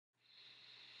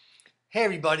Hey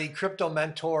everybody, Crypto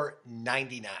Mentor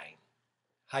 99.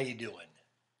 How you doing?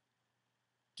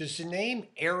 Does the name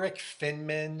Eric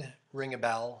Finman ring a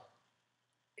bell?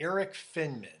 Eric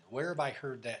Finman, where have I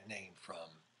heard that name from?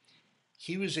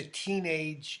 He was a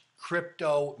teenage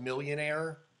crypto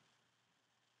millionaire.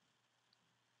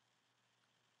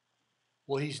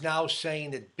 Well, he's now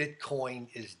saying that Bitcoin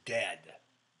is dead.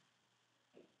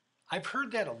 I've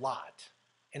heard that a lot,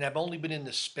 and I've only been in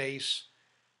the space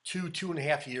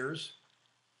 2.5 years.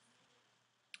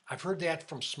 I've heard that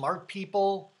from smart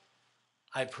people.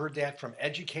 I've heard that from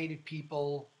educated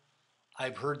people.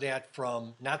 I've heard that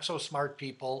from not so smart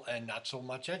people and not so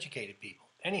much educated people.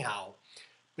 Anyhow,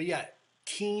 but yeah,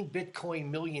 teen Bitcoin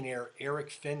millionaire Eric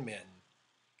Finman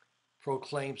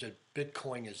proclaims that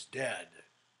Bitcoin is dead.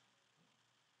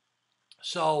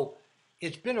 So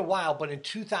it's been a while, but in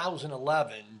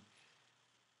 2011,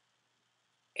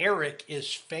 Eric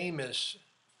is famous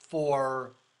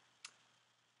for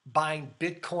buying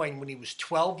Bitcoin when he was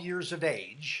 12 years of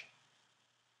age,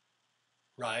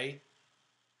 right?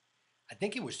 I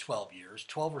think it was 12 years,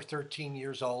 12 or 13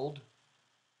 years old.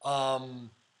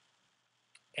 Um,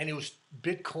 and it was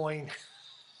Bitcoin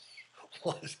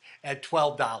was at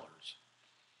 $12.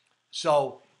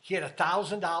 So he had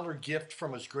 $1,000 gift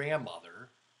from his grandmother,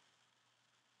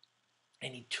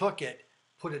 and he took it,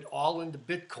 put it all into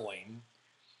Bitcoin,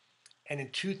 and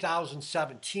in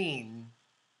 2017,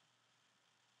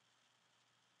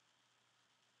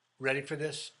 ready for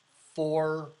this?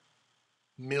 $4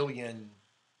 million.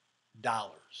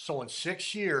 So in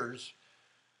 6 years,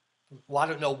 well, I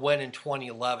don't know when in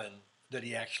 2011 that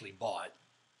he actually bought,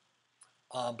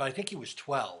 but I think he was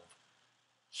 12.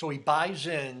 So he buys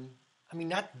in, I mean,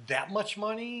 not that much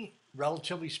money,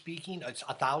 relatively speaking, it's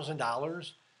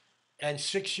 $1,000. And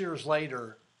 6 years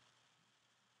later,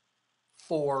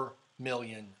 $4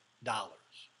 million.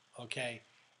 Okay.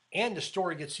 And the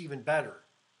story gets even better.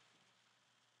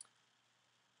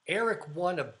 Eric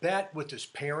won a bet with his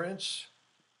parents.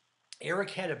 Eric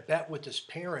had a bet with his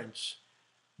parents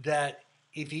that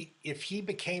if he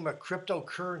became a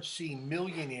cryptocurrency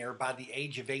millionaire by the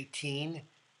age of 18,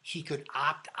 he could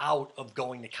opt out of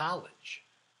going to college,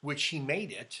 which he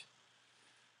made it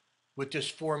with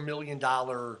this $4 million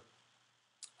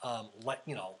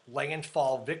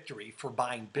landfall victory for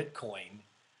buying Bitcoin.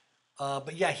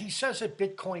 But yeah, he says that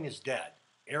Bitcoin is dead.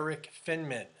 Eric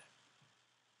Finman.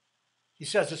 He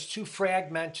says it's too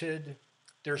fragmented.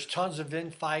 There's tons of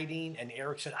infighting. And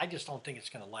Eric said, I just don't think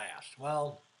it's going to last.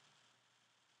 Well,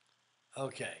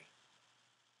 okay.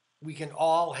 We can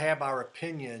all have our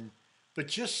opinion, but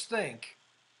just think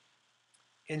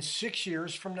in 6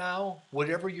 years from now,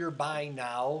 whatever you're buying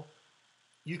now,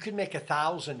 you could make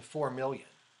 1,000, 4 million.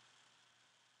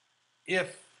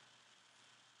 If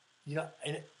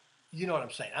and you know what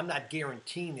I'm saying. I'm not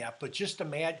guaranteeing that, but just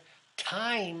imagine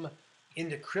time in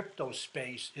the crypto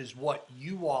space is what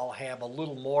you all have a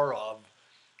little more of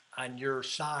on your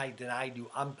side than I do.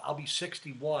 I'll be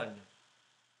 61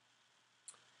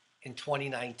 in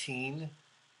 2019,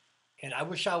 and I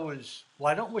wish I was.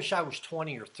 Well, I don't wish I was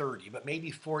 20 or 30, but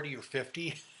maybe 40 or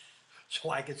 50, so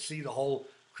I could see the whole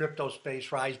crypto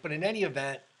space rise. But in any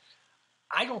event,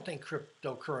 I don't think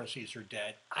cryptocurrencies are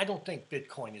dead. I don't think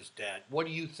Bitcoin is dead. What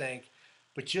do you think?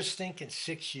 But just think in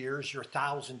 6 years, your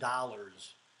 $1,000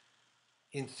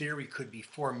 in theory could be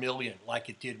 4 million like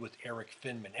it did with Eric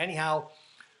Finman. Anyhow,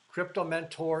 Crypto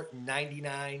Mentor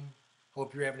 99.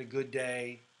 Hope you're having a good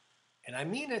day. And I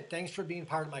mean it. Thanks for being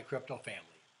part of my crypto family.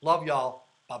 Love y'all.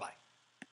 Bye-bye.